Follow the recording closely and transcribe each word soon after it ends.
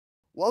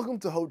Welcome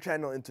to Hope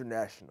Channel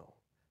International.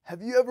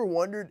 Have you ever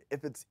wondered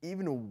if it's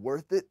even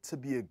worth it to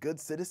be a good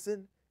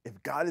citizen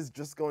if God is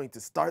just going to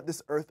start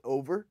this earth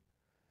over?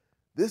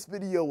 This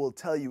video will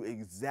tell you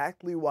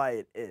exactly why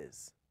it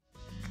is.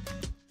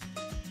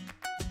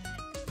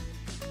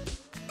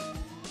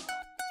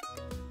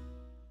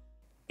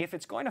 If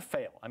it's going to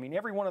fail, I mean,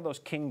 every one of those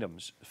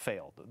kingdoms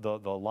failed. The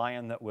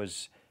lion that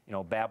was,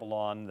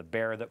 Babylon, the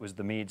bear that was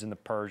the Medes and the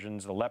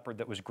Persians, the leopard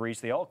that was Greece,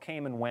 they all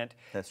came and went.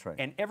 That's right.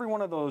 And every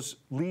one of those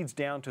leads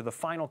down to the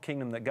final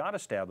kingdom that God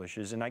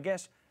establishes. And I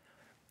guess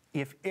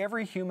if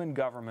every human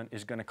government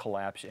is going to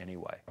collapse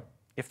anyway,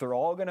 if they're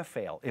all going to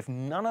fail, if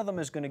none of them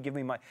is going to give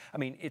me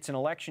it's an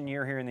election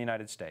year here in the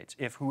United States.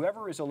 If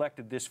whoever is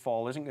elected this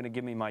fall isn't going to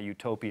give me my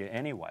utopia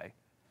anyway,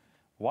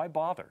 why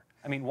bother?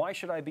 I mean, why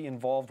should I be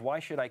involved?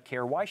 Why should I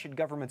care? Why should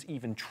governments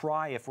even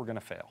try if we're going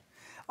to fail?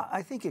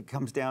 I think it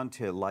comes down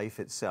to life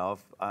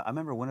itself. I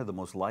remember one of the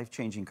most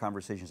life-changing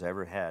conversations I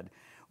ever had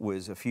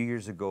was a few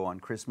years ago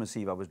on Christmas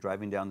Eve. I was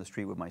driving down the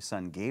street with my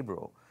son,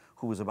 Gabriel,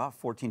 who was about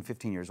 14,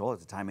 15 years old at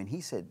the time, and he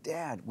said,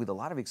 "Dad," with a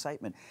lot of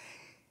excitement,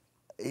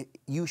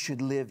 "you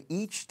should live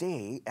each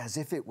day as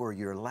if it were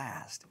your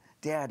last.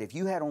 Dad, if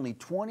you had only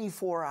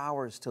 24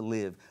 hours to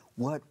live,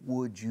 what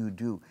would you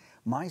do?"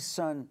 My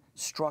son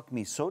struck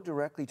me so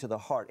directly to the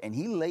heart, and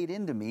he laid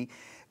into me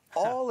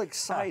all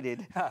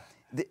excited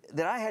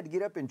that I had to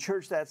get up in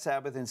church that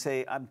Sabbath and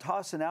say, I'm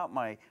tossing out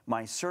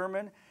my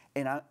sermon,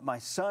 and my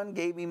son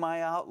gave me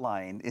my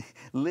outline.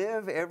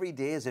 Live every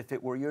day as if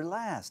it were your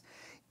last.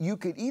 You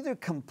could either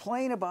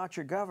complain about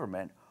your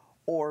government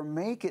or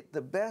make it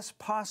the best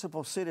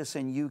possible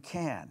citizen you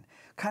can.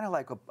 Kind of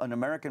like an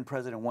American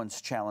president once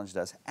challenged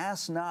us,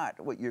 ask not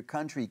what your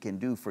country can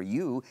do for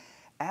you,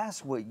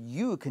 ask what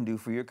you can do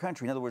for your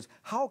country. In other words,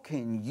 how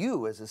can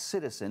you as a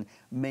citizen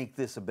make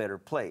this a better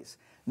place?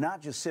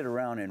 Not just sit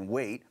around and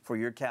wait for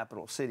your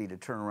capital city to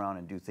turn around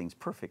and do things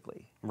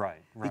perfectly.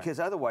 Right. Because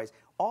otherwise,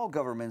 all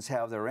governments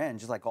have their end,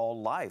 just like all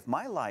life.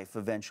 My life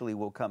eventually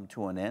will come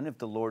to an end if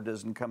the Lord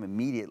doesn't come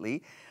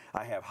immediately.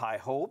 I have high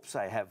hopes,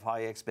 I have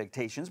high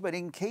expectations, but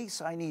in case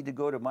I need to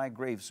go to my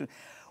grave soon,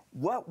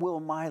 what will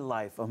my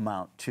life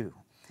amount to?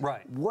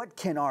 Right. What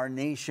can our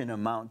nation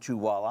amount to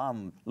while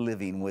I'm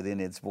living within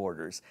its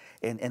borders?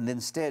 And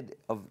instead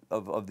of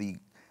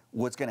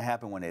what's going to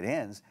happen when it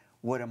ends,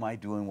 what am I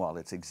doing while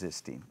it's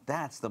existing?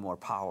 That's the more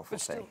powerful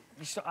thing.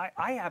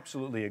 I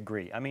absolutely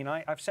agree. I mean,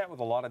 I've sat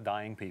with a lot of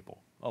dying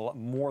people, a lot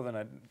more than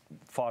I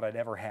thought I'd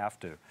ever have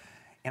to.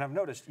 And I've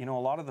noticed, a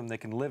lot of them, they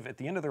can live at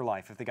the end of their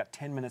life, if they got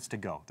 10 minutes to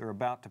go, they're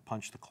about to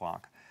punch the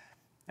clock.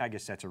 I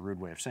guess that's a rude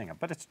way of saying it,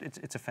 but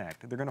it's a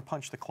fact. They're going to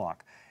punch the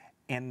clock.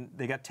 And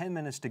they got 10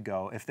 minutes to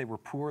go. If they were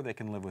poor, they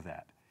can live with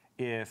that.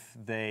 If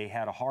they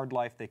had a hard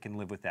life, they can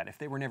live with that. If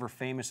they were never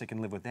famous, they can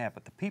live with that.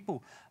 But the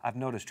people I've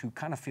noticed who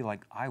kind of feel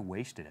like I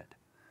wasted it,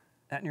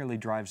 that nearly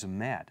drives them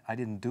mad. I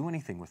didn't do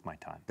anything with my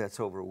time.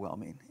 That's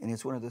overwhelming. And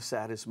it's one of the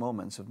saddest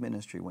moments of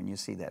ministry when you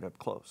see that up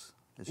close.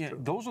 It's true.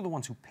 Those are the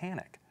ones who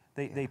panic.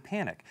 They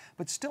panic.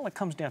 But still it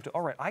comes down to,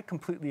 all right, I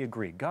completely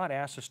agree. God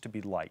asks us to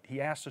be light. He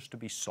asks us to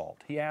be salt.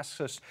 He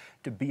asks us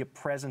to be a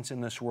presence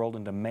in this world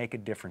and to make a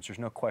difference. There's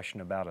no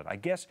question about it. I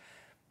guess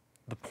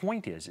the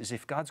point is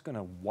if God's going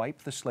to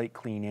wipe the slate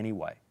clean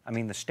anyway, I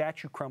mean, the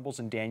statue crumbles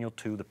in Daniel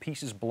 2, the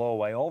pieces blow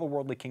away, all the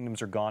worldly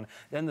kingdoms are gone,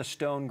 then the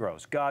stone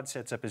grows. God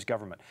sets up His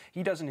government.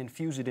 He doesn't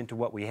infuse it into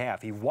what we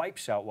have. He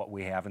wipes out what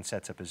we have and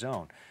sets up His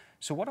own.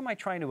 So what am I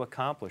trying to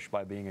accomplish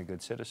by being a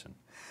good citizen?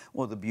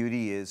 Well, the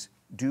beauty is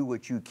do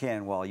what you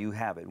can while you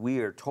have it. We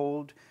are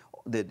told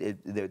that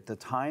the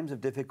times of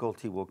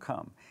difficulty will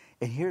come.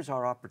 And here's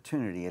our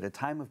opportunity at a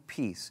time of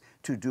peace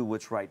to do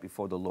what's right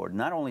before the Lord.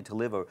 Not only to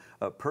live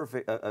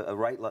a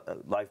right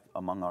life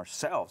among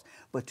ourselves,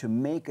 but to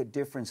make a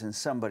difference in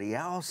somebody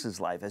else's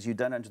life, as you've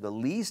done unto the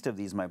least of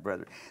these, my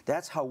brethren.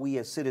 That's how we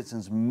as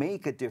citizens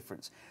make a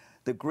difference.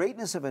 The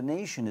greatness of a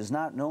nation is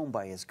not known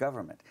by its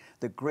government.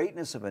 The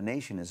greatness of a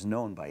nation is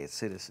known by its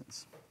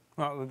citizens.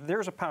 Well,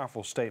 there's a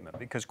powerful statement,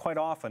 because quite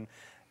often,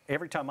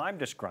 every time I'm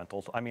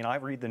disgruntled, I mean, I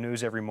read the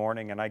news every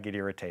morning and I get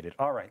irritated.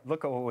 All right,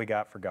 look at what we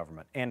got for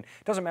government. And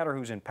it doesn't matter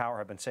who's in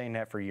power. I've been saying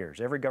that for years.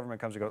 Every government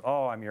comes and goes,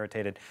 oh, I'm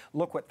irritated.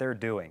 Look what they're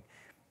doing.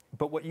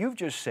 But what you've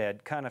just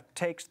said kind of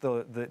takes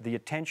the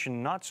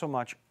attention not so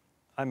much,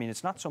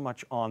 it's not so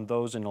much on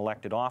those in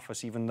elected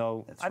office, even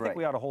though I think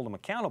we ought to hold them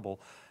accountable.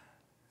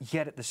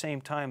 Yet at the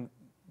same time,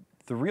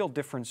 the real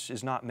difference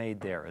is not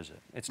made there, is it?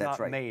 It's not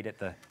made at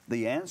the...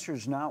 The answer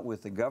is not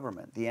with the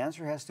government. The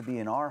answer has to be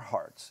in our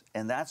hearts,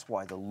 and that's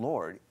why the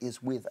Lord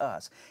is with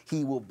us.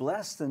 He will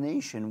bless the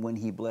nation when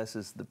He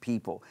blesses the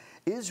people.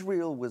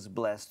 Israel was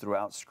blessed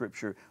throughout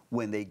Scripture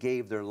when they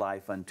gave their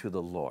life unto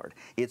the Lord.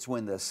 It's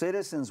when the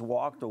citizens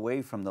walked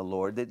away from the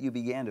Lord that you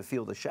began to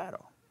feel the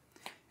shadow.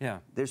 Yeah.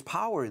 There's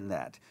power in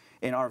that.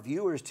 And our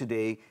viewers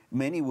today,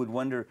 many would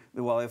wonder,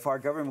 well, if our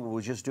government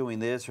was just doing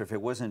this or if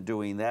it wasn't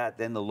doing that,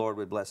 then the Lord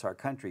would bless our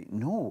country.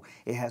 No,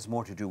 it has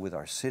more to do with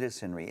our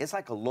citizenry. It's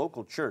like a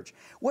local church.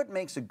 What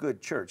makes a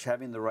good church?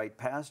 Having the right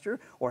pastor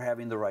or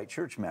having the right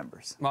church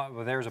members?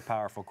 Well, there's a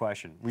powerful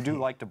question. We do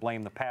like to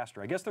blame the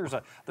pastor. I guess there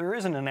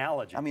is an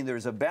analogy. I mean,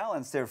 there's a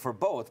balance there for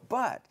both,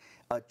 but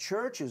a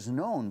church is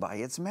known by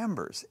its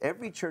members.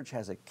 Every church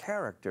has a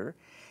character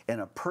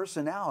and a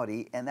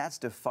personality, and that's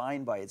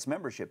defined by its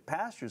membership.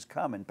 Pastors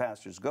come and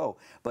pastors go,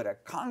 but a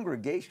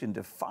congregation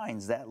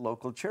defines that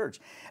local church.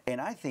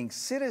 And I think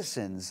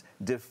citizens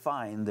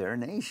define their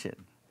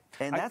nation.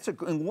 And that's a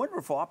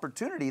wonderful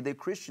opportunity that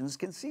Christians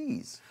can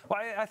seize.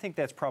 Well, I think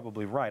that's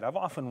probably right. I've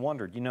often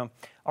wondered,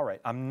 all right,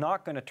 I'm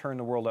not going to turn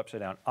the world upside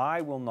down.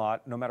 I will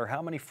not, no matter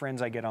how many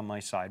friends I get on my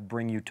side,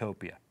 bring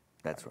utopia.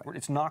 That's right.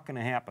 It's not going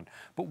to happen.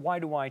 But why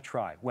do I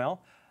try?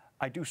 Well,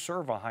 I do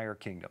serve a higher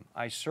kingdom.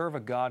 I serve a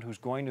God who's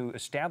going to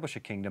establish a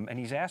kingdom, and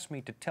He's asked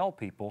me to tell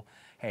people,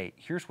 hey,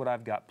 here's what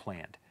I've got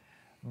planned.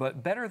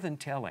 But better than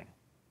telling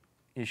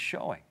is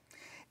showing.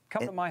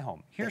 Come to my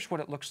home. Here's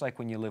what it looks like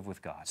when you live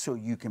with God. So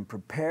you can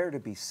prepare to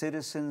be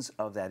citizens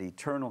of that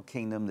eternal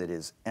kingdom that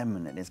is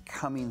imminent, is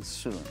coming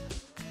soon.